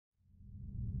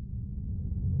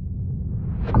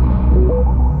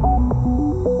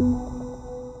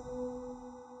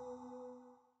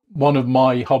one of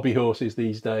my hobby horses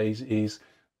these days is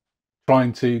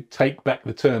trying to take back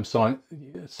the term science,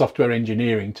 software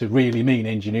engineering to really mean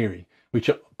engineering, which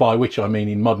by which I mean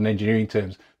in modern engineering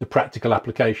terms, the practical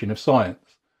application of science.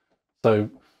 So,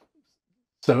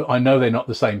 so I know they're not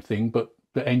the same thing, but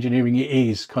engineering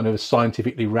is kind of a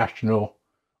scientifically rational,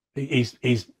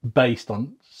 is based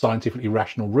on scientifically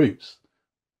rational roots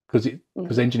because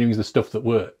Mhm. engineering is the stuff that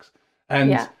works. And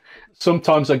Yeah.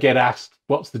 sometimes I get asked,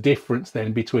 what's the difference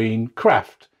then between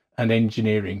craft and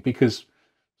engineering? Because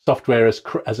software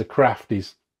as a craft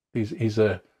is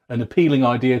an appealing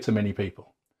idea to many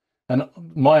people. And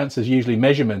my answer is usually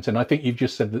measurement. And I think you've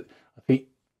just said that. I think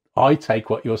I take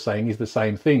what you're saying is the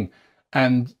same thing.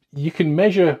 And you can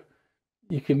measure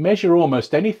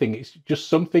almost anything. It's just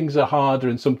some things are harder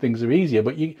and some things are easier,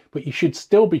 but you should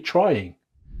still be trying.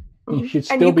 You Mhm. should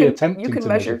And still you be can attempting to measure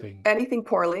measure things. anything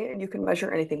poorly and you can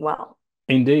measure anything well.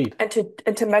 Indeed.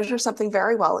 And to measure something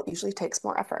very well, it usually takes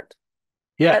more effort,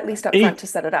 Yeah. at least up front E- to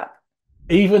set it up.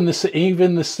 even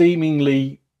the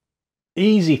seemingly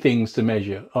easy things to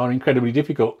measure are incredibly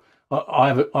difficult. I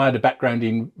had a background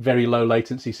in very low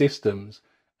latency systems,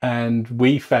 and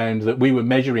we found that we were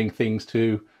measuring things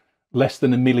to less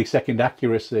than a millisecond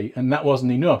accuracy, and that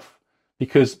wasn't enough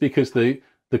because the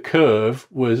curve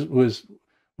was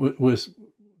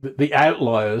the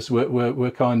outliers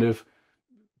were kind of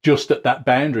just at that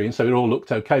boundary, and so it all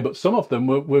looked okay. But some of them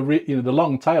were the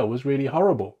long tail was really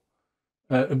horrible.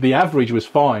 The average was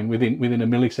fine within a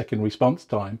millisecond response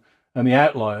time, and the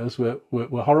outliers were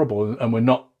horrible and were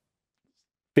not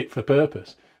fit for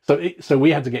purpose. So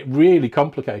we had to get really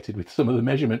complicated with some of the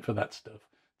measurement for that stuff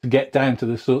to get down to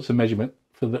the sorts of measurement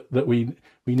that we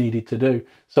needed to do.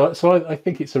 So I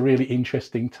think it's a really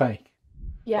interesting take.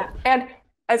 Yeah. And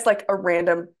as like a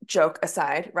random joke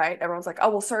aside, right? Everyone's like, oh,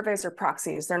 well, surveys are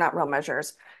proxies. They're not real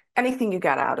measures. Anything you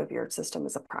get out of your system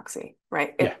is a proxy,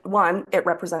 right? Yeah, It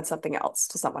represents something else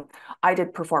to someone. I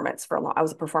did performance for a long, I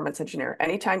was a performance engineer.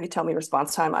 Anytime you tell me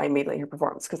response time, I immediately hear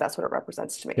performance because that's what it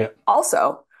represents to me. yeah,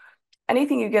 Also,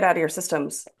 anything you get out of your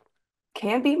systems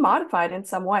can be modified in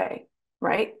some way,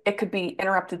 right? It could be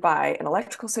interrupted by an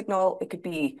electrical signal. It could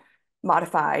be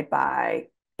modified by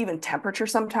even temperature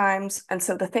sometimes. And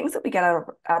so the things that we get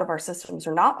out of our systems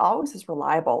are not always as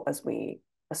reliable as we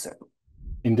assume.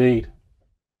 indeed.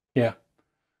 Yeah.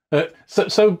 So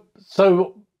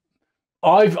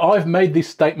I've made this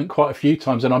statement quite a few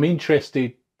times, and I'm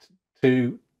interested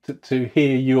to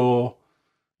hear your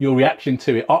reaction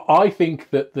to it. I think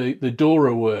that the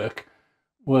DORA work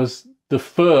was the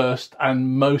first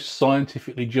and most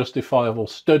scientifically justifiable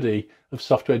study of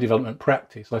software development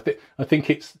practice. I think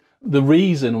it's the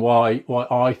reason why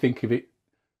I think of it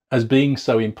as being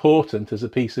so important as a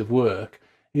piece of work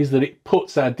is that it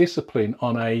puts our discipline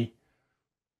on a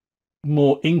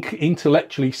more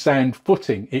intellectually sound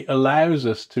footing. It allows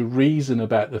us to reason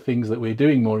about the things that we're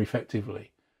doing more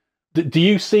effectively. Do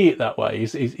you see it that way?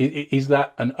 Is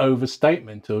that an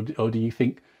overstatement, or do you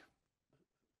think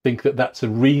that that's a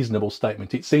reasonable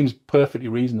statement? It seems perfectly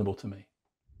reasonable to me.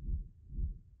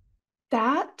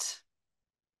 That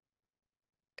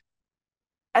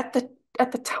at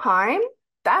the time,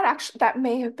 that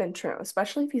may have been true,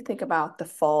 especially if you think about the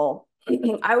full.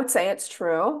 I would say it's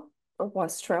true or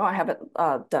was true. I haven't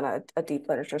done a deep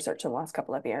literature search in the last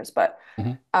couple of years, but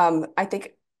Mhm. I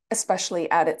think especially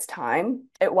at its time,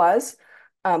 it was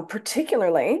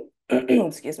particularly,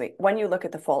 excuse me, when you look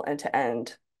at the full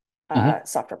end-to-end Mhm.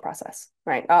 software process,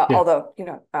 right? Yeah. Although,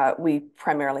 we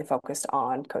primarily focused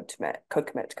on code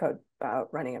commit, code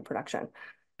running in production.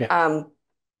 Yeah. Um,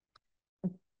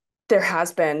 there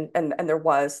has been and there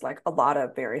was like a lot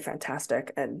of very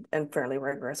fantastic and fairly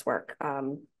rigorous work.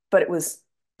 But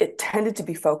it tended to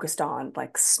be focused on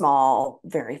like small,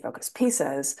 very focused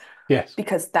pieces Yes.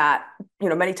 because that,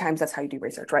 many times that's how you do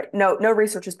research, right? No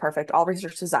research is perfect. All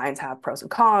research designs have pros and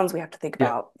cons. We have to think Yeah.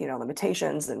 about,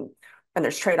 limitations and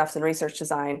there's trade-offs in research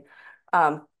design.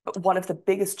 But one of the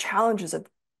biggest challenges of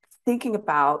thinking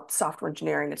about software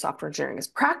engineering and software engineering as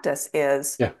practice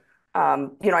is, Yeah.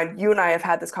 you and I have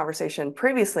had this conversation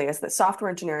previously, is that software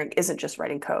engineering isn't just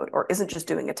writing code or isn't just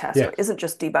doing a test or Yes. isn't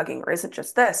just debugging or isn't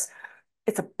just this.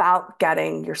 It's about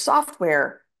getting your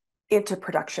software into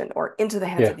production or into the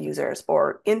hands Yeah. of users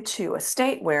or into a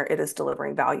state where it is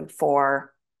delivering value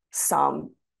for some Yeah.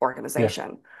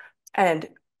 organization. And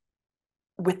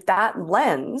with that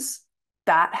lens,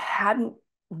 that hadn't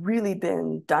really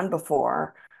been done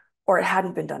before, or it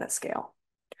hadn't been done at scale.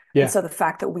 And Yeah. so the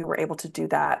fact that we were able to do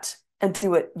that and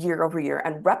do it year over year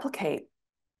and replicate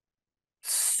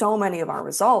so many of our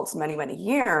results, many, many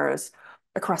years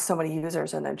across so many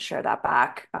users and then share that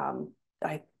back,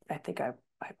 I think I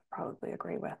probably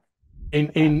agree with.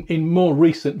 in more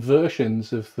recent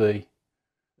versions of the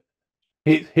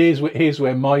here's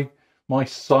where my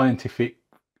scientific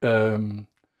um,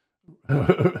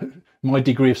 my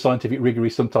degree of scientific rigor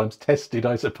is sometimes tested,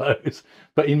 I suppose.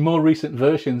 But in more recent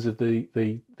versions of the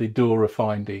DORA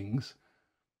findings,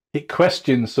 it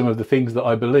questions some of the things that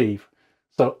I believe.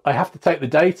 So I have to take the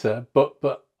data, but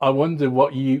I wonder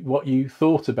what you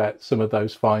thought about some of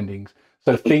those findings.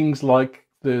 So things like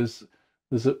there's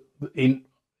a in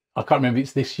I can't remember if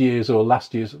it's this year's or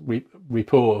last year's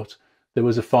report. There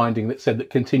was a finding that said that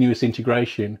continuous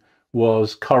integration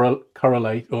was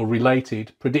correlate or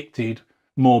related, predicted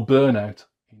more burnout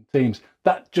in teams.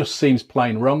 That just seems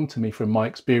plain wrong to me from my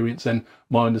experience and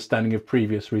my understanding of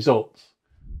previous results.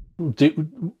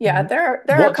 Yeah, there are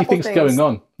a What do you couple think's going things.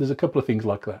 on? There's a couple of things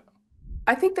like that.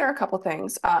 I think there are a couple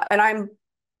things, and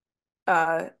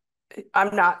uh,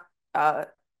 I'm not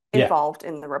Yeah, involved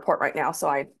in the report right now, so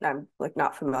I'm like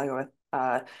not familiar with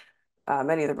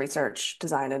many of the research,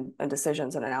 design, and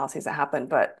decisions and analyses that happen.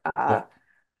 But yeah,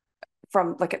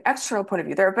 from like an external point of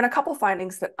view, there have been a couple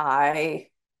findings that I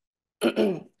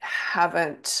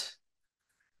haven't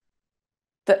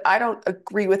that I don't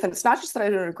agree with, and it's not just that I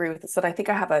don't agree with, it's that I think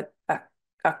I have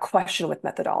a question with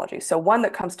methodology. So one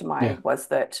that comes to yeah, mind was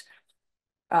that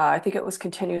I think it was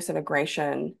continuous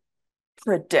integration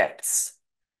predicts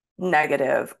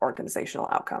negative organizational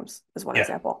outcomes, is one yeah.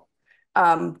 example.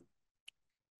 Um,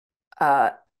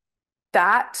 uh,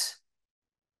 that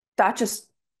that just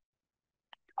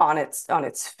on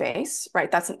its face,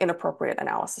 right? That's an inappropriate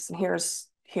analysis, and here's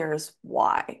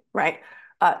why, right?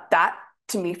 That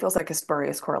to me feels like a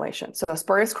spurious correlation. So a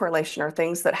spurious correlation are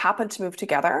things that happen to move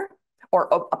together or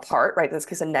apart, right? In this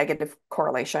case, a negative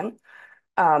correlation.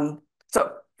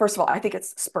 So first of all, I think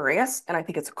it's spurious, and I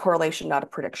think it's a correlation, not a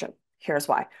prediction. Here's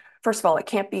why. First of all, it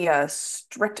can't be a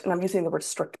strict, and I'm using the word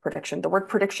strict prediction. The word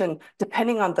prediction,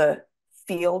 depending on the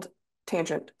field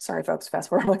tangent, sorry, folks, fast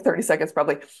forward like 30 seconds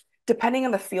probably. Depending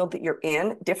on the field that you're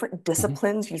in, different Hmm.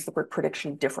 disciplines use the word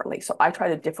prediction differently. So I try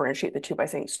to differentiate the two by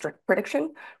saying strict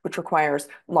prediction, which requires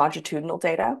longitudinal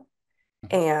data,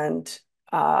 and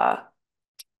uh,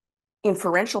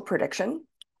 inferential prediction,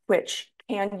 which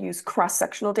can use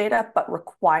cross-sectional data, but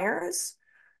requires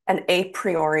an a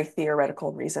priori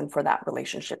theoretical reason for that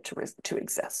relationship to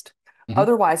exist. Hmm.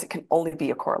 Otherwise, it can only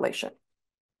be a correlation.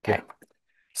 Yeah, Okay.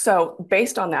 So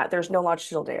based on that, there's no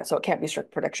longitudinal data, so it can't be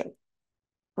strict prediction.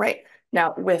 Right.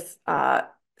 Now, with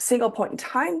single point in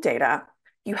time data,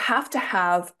 you have to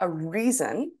have a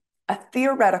reason, a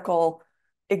theoretical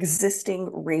existing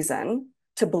reason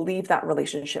to believe that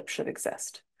relationship should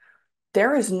exist.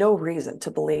 There is no reason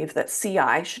to believe that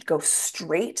CI should go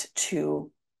straight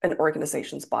to an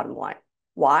organization's bottom line.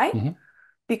 Why? hmm,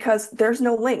 Because there's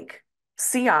no link.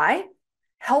 CI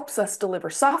helps us deliver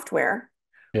software,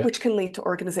 yeah, which can lead to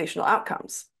organizational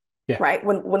outcomes, yeah, right?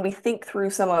 When we think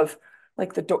through some of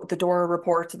like the DORA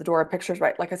reports, the DORA pictures,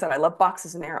 right? Like I said, I love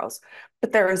boxes and arrows,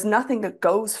 but there is nothing that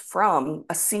goes from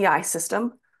a CI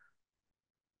system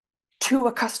to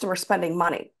a customer spending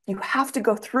money. You have to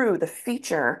go through the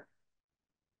feature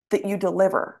that you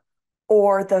deliver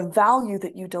or the value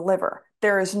that you deliver.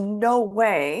 There is no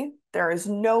way, there is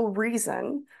no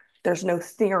reason, there's no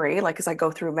theory. Like as I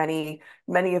go through many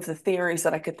of the theories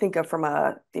that I could think of from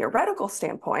a theoretical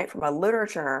standpoint, from a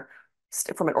literature,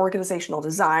 from an organizational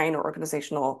design or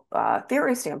organizational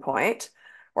theory standpoint,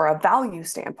 or a value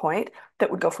standpoint, that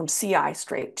would go from CI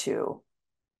straight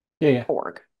yeah, yeah,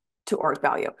 org to org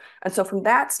value. And so from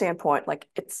that standpoint, like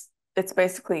it's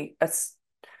basically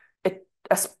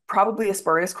probably a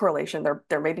spurious correlation.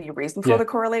 There may be a reason for yeah, the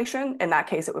correlation. In that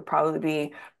case, it would probably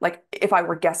be like if I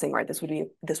were guessing, right, this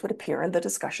would appear in the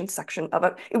discussion section of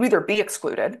it. It would either be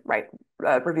excluded, right?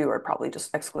 Reviewer would probably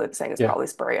just exclude, saying it's yeah, probably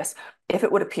spurious. If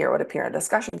it would appear, in a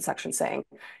discussion section saying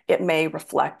it may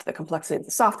reflect the complexity of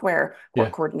the software or yeah,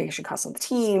 coordination costs on the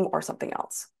team or something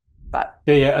else. But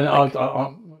yeah, yeah. And like,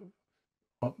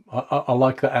 I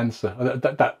like that answer.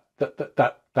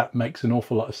 That makes an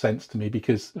awful lot of sense to me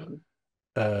because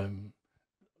um,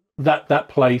 that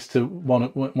plays to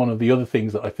one of the other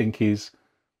things that I think is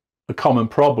a common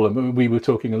problem. I mean, we were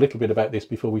talking a little bit about this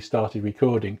before we started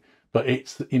recording, but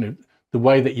it's the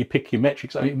way that you pick your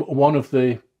metrics. I mean, one of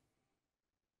the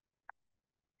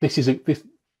this is a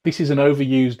this is an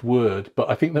overused word, but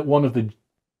I think that one of the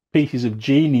pieces of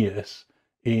genius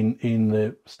in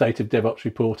the State of DevOps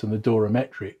report and the DORA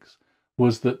metrics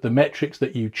was that the metrics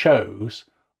that you chose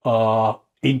are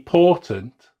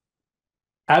important,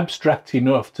 abstract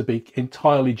enough to be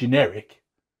entirely generic,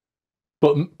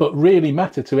 but really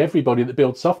matter to everybody that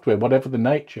builds software, whatever the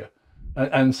nature. And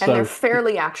and they're so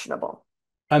fairly actionable.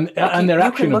 Like and they're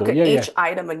you can look actionable. at Yeah, yeah, each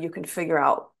item and you can figure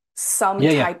out some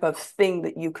yeah, yeah. type of thing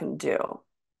that you can do.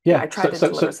 Yeah, I try to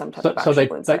deliver some type of so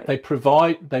actionable insight.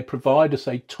 they provide us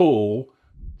a tool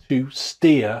to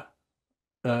steer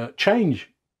change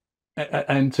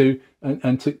and to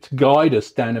guide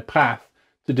us down a path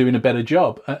to doing a better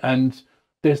job. And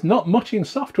there's not much in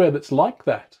software that's like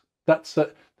that.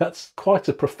 That's quite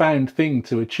a profound thing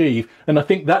to achieve. And I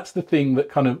think that's the thing that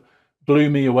kind of blew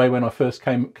me away when I first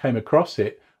came across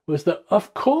it, was that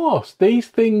of course these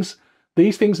things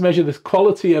measure the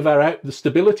quality of our the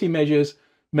stability measures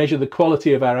measure the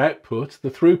quality of our output, the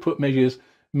throughput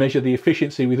measure the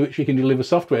efficiency with which we can deliver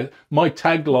software. My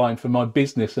tagline for my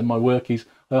business and my work is,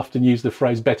 I often use the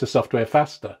phrase better software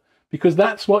faster, because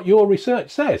that's what your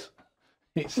research says.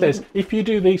 It says if you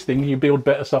do these things, you build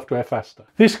better software faster.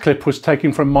 This clip was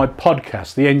taken from my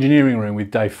podcast, The Engineering Room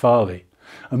with Dave Farley,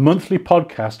 a monthly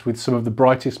podcast with some of the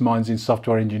brightest minds in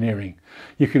software engineering.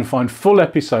 You can find full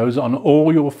episodes on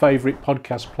all your favourite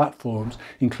podcast platforms,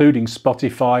 including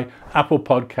Spotify, Apple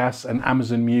Podcasts and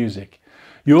Amazon Music.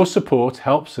 Your support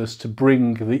helps us to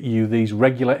bring you these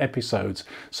regular episodes,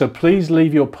 so please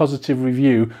leave your positive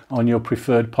review on your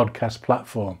preferred podcast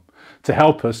platform to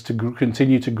help us to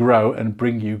continue to grow and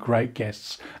bring you great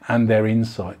guests and their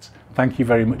insights. Thank you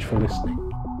very much for listening.